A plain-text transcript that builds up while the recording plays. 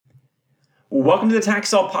Welcome to the Tax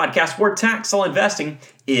Sale Podcast, where tax sale investing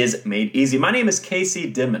is made easy. My name is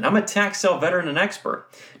Casey Denman. I'm a tax sale veteran and expert,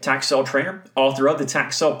 tax sale trainer, author of the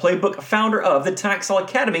Tax Sale Playbook, founder of the Tax Sale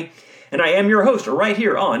Academy, and I am your host right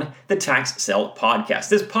here on the Tax Sale Podcast.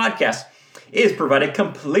 This podcast is provided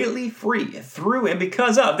completely free through and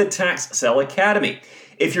because of the Tax Sale Academy.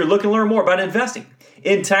 If you're looking to learn more about investing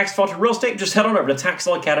in tax-defaulted real estate, just head on over to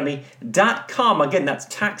taxsaleacademy.com. Again, that's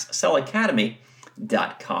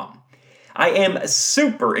taxsaleacademy.com. I am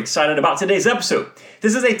super excited about today's episode.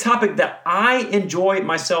 This is a topic that I enjoy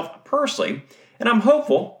myself personally, and I'm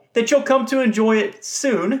hopeful that you'll come to enjoy it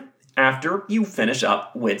soon after you finish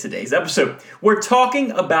up with today's episode. We're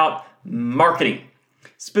talking about marketing.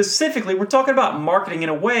 Specifically, we're talking about marketing in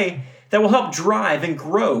a way that will help drive and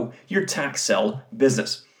grow your tax sale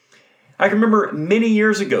business. I can remember many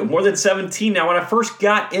years ago, more than 17 now, when I first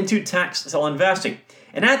got into tax sale investing.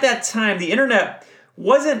 And at that time, the internet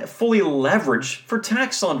wasn't fully leveraged for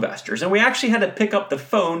tax sale investors, and we actually had to pick up the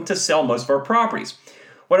phone to sell most of our properties.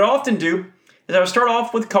 What I often do is I would start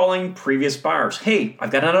off with calling previous buyers. Hey, I've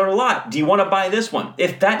got another lot. Do you want to buy this one?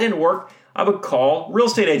 If that didn't work, I would call real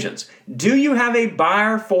estate agents. Do you have a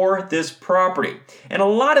buyer for this property? And a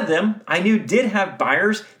lot of them I knew did have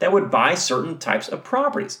buyers that would buy certain types of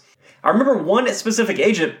properties. I remember one specific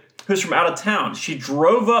agent who's from out of town. She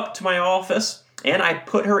drove up to my office and I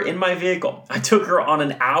put her in my vehicle. I took her on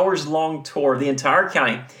an hours-long tour of the entire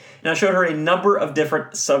county, and I showed her a number of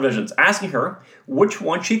different subdivisions, asking her which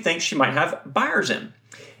one she thinks she might have buyers in.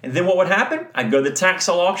 And then what would happen? I'd go to the tax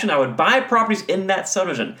sale auction. I would buy properties in that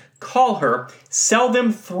subdivision, call her, sell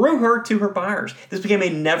them through her to her buyers. This became a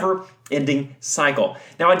never-ending cycle.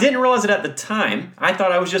 Now, I didn't realize it at the time. I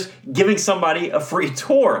thought I was just giving somebody a free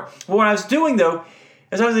tour. But what I was doing, though,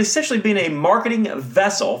 is I was essentially being a marketing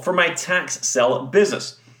vessel for my tax sale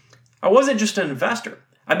business. I wasn't just an investor.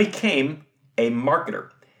 I became a marketer.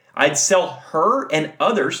 I'd sell her and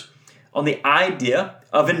others on the idea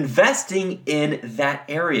of investing in that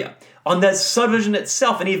area, on that subdivision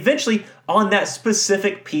itself, and eventually on that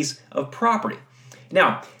specific piece of property.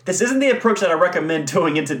 Now, this isn't the approach that I recommend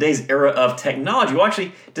doing in today's era of technology. We'll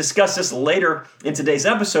actually discuss this later in today's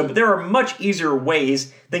episode, but there are much easier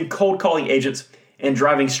ways than cold calling agents and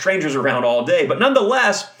driving strangers around all day. But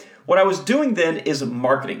nonetheless, what I was doing then is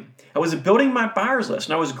marketing. I was building my buyers list,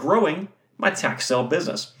 and I was growing my tax sale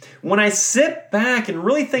business. When I sit back and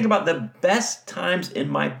really think about the best times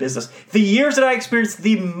in my business, the years that I experienced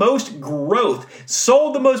the most growth,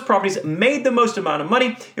 sold the most properties, made the most amount of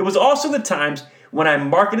money, it was also the times when I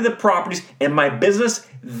marketed the properties and my business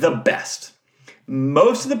the best.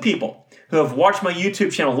 Most of the people who have watched my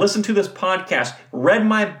YouTube channel, listened to this podcast, read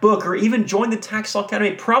my book, or even joined the Tax Sale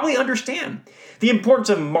Academy probably understand the importance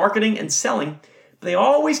of marketing and selling, but they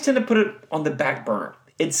always tend to put it on the back burner.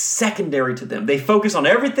 It's secondary to them. They focus on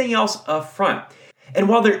everything else up front. And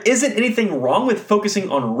while there isn't anything wrong with focusing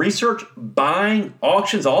on research, buying,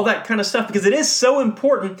 auctions, all that kind of stuff, because it is so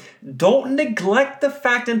important, don't neglect the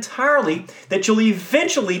fact entirely that you'll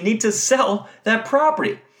eventually need to sell that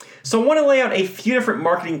property. So I want to lay out a few different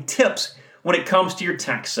marketing tips when it comes to your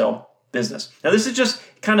tax sale business. Now, this is just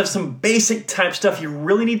kind of some basic type stuff you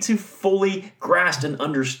really need to fully grasp and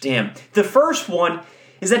understand. The first one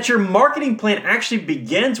is that your marketing plan actually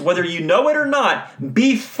begins, whether you know it or not,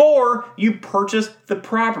 before you purchase the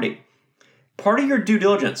property. Part of your due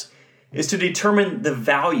diligence is to determine the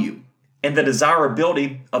value and the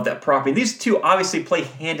desirability of that property. These two obviously play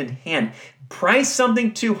hand in hand. Price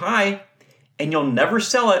something too high and you'll never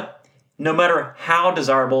sell it, no matter how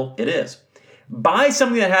desirable it is. Buy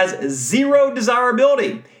something that has zero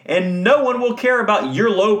desirability, and no one will care about your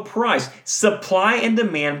low price. Supply and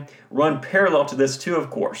demand run parallel to this too, of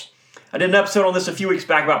course. I did an episode on this a few weeks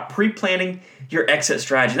back about pre-planning your exit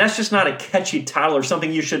strategy. That's just not a catchy title or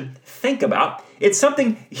something you should think about. It's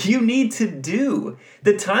something you need to do.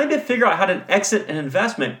 The time to figure out how to exit an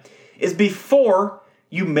investment is before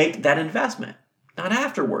you make that investment, not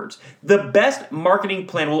afterwards. The best marketing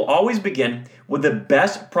plan will always begin with the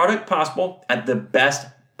best product possible at the best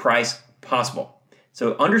price possible.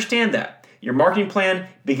 So understand that. Your marketing plan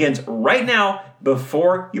begins right now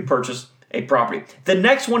before you purchase a property. The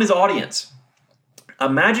next one is audience.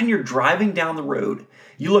 Imagine you're driving down the road.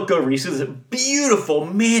 You look over and you see this beautiful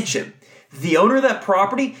mansion. The owner of that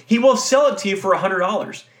property, he will sell it to you for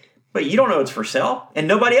 $100. But you don't know it's for sale, and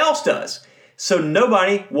nobody else does. So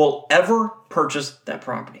nobody will ever purchase that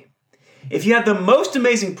property. If you have the most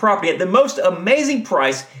amazing property at the most amazing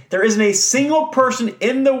price, there isn't a single person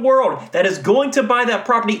in the world that is going to buy that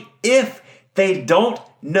property if they don't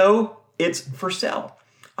know it's for sale.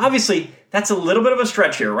 Obviously, That's a little bit of a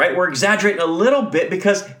stretch here, right? We're exaggerating a little bit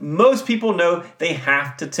because most people know they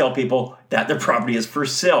have to tell people that their property is for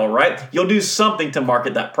sale, right? You'll do something to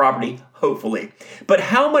market that property, hopefully. But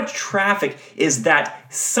how much traffic is that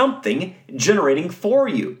something generating for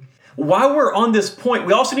you? While we're on this point,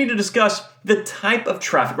 we also need to discuss the type of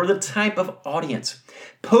traffic or the type of audience.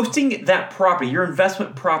 Posting that property, your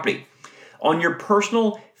investment property, on your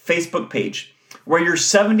personal Facebook page where your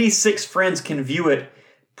 76 friends can view it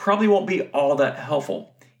probably won't be all that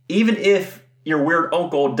helpful. Even if your weird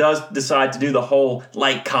uncle does decide to do the whole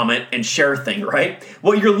like, comment, and share thing, right?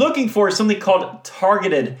 What you're looking for is something called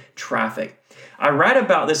targeted traffic. I write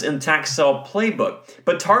about this in Tax Sale Playbook,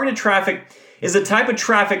 but targeted traffic is the type of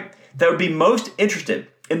traffic that would be most interested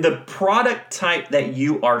in the product type that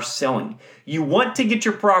you are selling. You want to get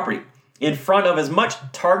your property in front of as much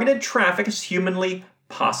targeted traffic as humanly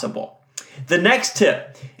possible. The next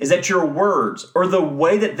tip is that your words or the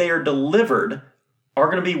way that they are delivered are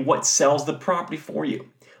going to be what sells the property for you.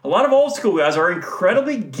 A lot of old school guys are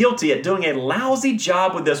incredibly guilty at doing a lousy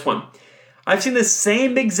job with this one. I've seen the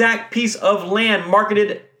same exact piece of land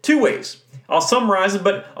marketed two ways. I'll summarize it,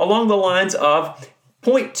 but along the lines of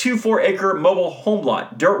 0.24 acre mobile home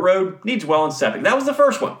lot, dirt road, needs well and septic. That was the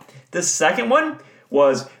first one. The second one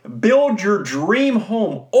was build your dream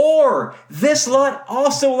home, or this lot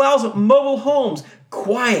also allows mobile homes,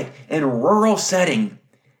 quiet and rural setting.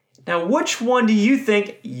 Now, which one do you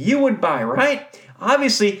think you would buy, right?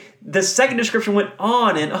 Obviously, the second description went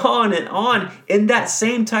on and on and on in that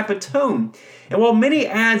same type of tone. And while many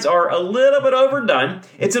ads are a little bit overdone,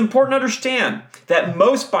 it's important to understand that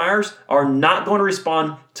most buyers are not going to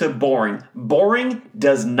respond to boring. Boring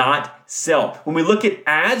does not sell. When we look at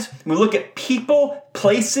ads, when we look at people,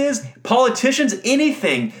 places, politicians,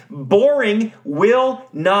 anything, boring will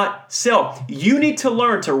not sell. You need to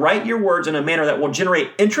learn to write your words in a manner that will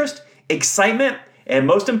generate interest, excitement, and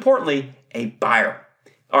most importantly, a buyer.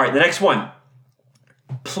 All right, the next one.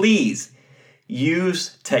 Please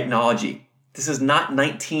use technology. This is not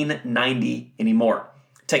 1990 anymore.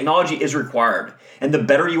 Technology is required, and the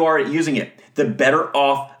better you are at using it, the better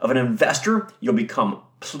off of an investor you'll become.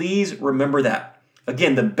 Please remember that.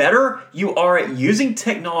 Again, the better you are at using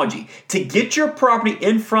technology to get your property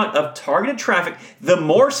in front of targeted traffic, the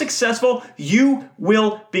more successful you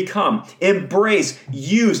will become. Embrace,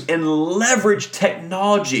 use, and leverage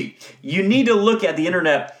technology. You need to look at the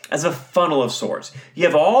internet as a funnel of sorts. You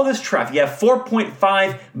have all this traffic. You have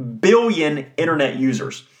 4.5 billion internet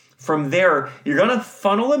users. From there, you're going to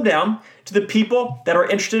funnel them down to the people that are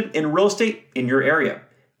interested in real estate in your area.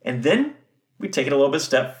 And then we take it a little bit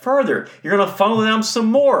step further. You're going to funnel down some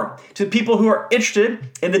more to people who are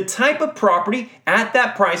interested in the type of property at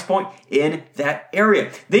that price point in that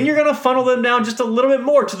area. Then you're going to funnel them down just a little bit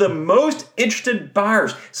more to the most interested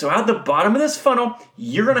buyers. So at the bottom of this funnel,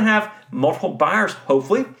 you're going to have multiple buyers,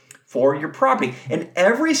 hopefully, for your property. And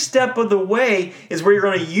every step of the way is where you're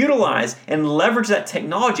going to utilize and leverage that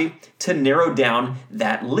technology to narrow down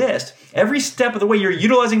that list. Every step of the way, you're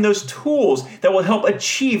utilizing those tools that will help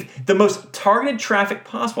achieve the most targeted traffic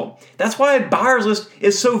possible. That's why a buyer's list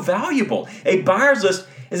is so valuable. A buyer's list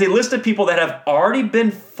is a list of people that have already been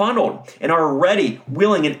funneled and are ready,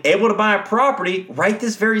 willing, and able to buy a property right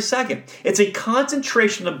this very second. It's a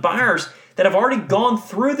concentration of buyers that have already gone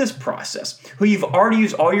through this process, who you've already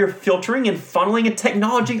used all your filtering and funneling and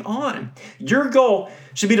technology on. Your goal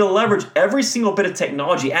should be to leverage every single bit of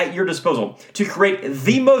technology at your disposal to create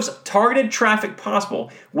the most targeted traffic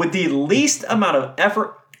possible with the least amount of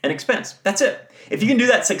effort and expense. That's it. If you can do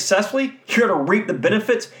that successfully, you're going to reap the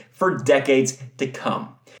benefits for decades to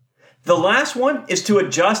come. The last one is to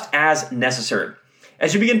adjust as necessary.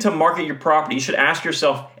 As you begin to market your property, you should ask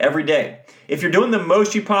yourself every day, if you're doing the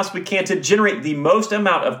most you possibly can to generate the most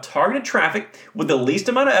amount of targeted traffic with the least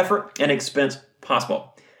amount of effort and expense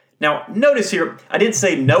possible. Now, notice here, I didn't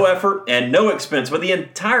say no effort and no expense, but the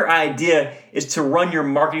entire idea is to run your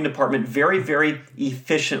marketing department very, very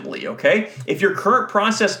efficiently, okay? If your current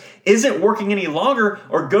process isn't working any longer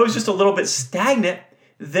or goes just a little bit stagnant,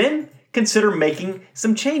 then consider making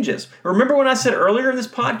some changes. Remember when I said earlier in this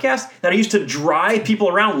podcast that I used to drive people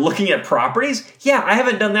around looking at properties? Yeah, I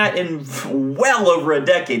haven't done that in well over a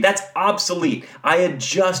decade. That's obsolete. I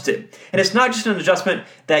adjusted. And it's not just an adjustment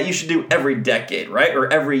that you should do every decade, right?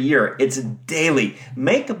 Or every year. It's daily.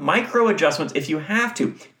 Make micro adjustments if you have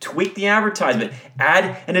to. Tweak the advertisement.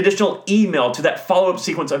 Add an additional email to that follow-up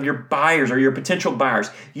sequence of your buyers or your potential buyers.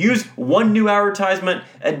 Use one new advertisement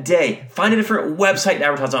a day. Find a different website to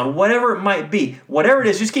advertise on, whatever it might be. Whatever it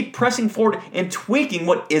is, just keep pressing forward and tweaking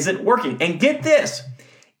what isn't working. And get this,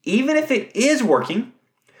 even if it is working,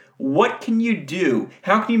 What can you do?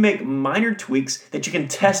 How can you make minor tweaks that you can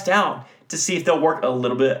test out to see if they'll work a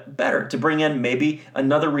little bit better, to bring in maybe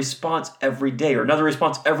another response every day or another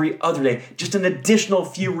response every other day, just an additional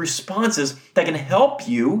few responses that can help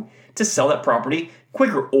you to sell that property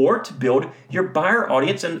quicker or to build your buyer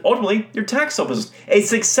audience and ultimately your tax sale business. A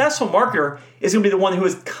successful marketer is going to be the one who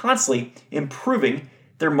is constantly improving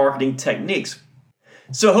their marketing techniques.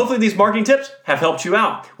 So hopefully these marketing tips have helped you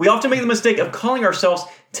out. We often make the mistake of calling ourselves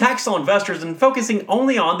tax sale investors and focusing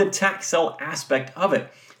only on the tax sale aspect of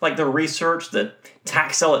it, like the research, the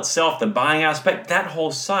tax sale itself, the buying aspect, that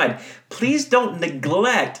whole side. Please don't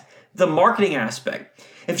neglect the marketing aspect.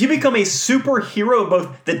 If you become a superhero of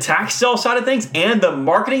both the tax sale side of things and the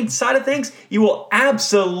marketing side of things, you will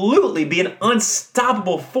absolutely be an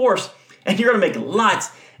unstoppable force, and you're going to make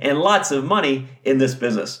lots and lots of money in this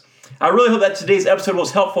business. I really hope that today's episode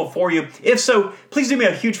was helpful for you. If so, please do me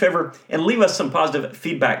a huge favor and leave us some positive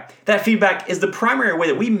feedback. That feedback is the primary way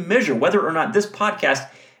that we measure whether or not this podcast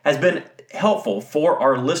has been helpful for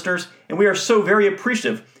our listeners, and we are so very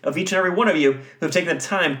appreciative of each and every one of you who have taken the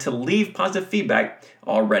time to leave positive feedback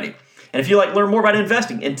already. And if you'd like to learn more about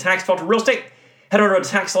investing in tax-defaulted real estate, head over to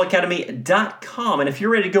taxsaleacademy.com. And if you're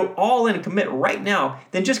ready to go all in and commit right now,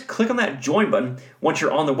 then just click on that join button once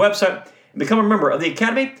you're on the website and become a member of the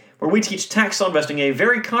Academy, where we teach tax sale investing in a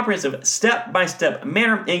very comprehensive step-by-step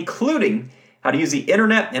manner, including how to use the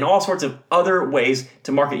internet and all sorts of other ways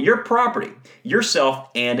to market your property, yourself,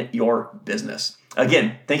 and your business.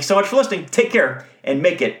 Again, thanks so much for listening. Take care and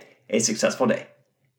make it a successful day.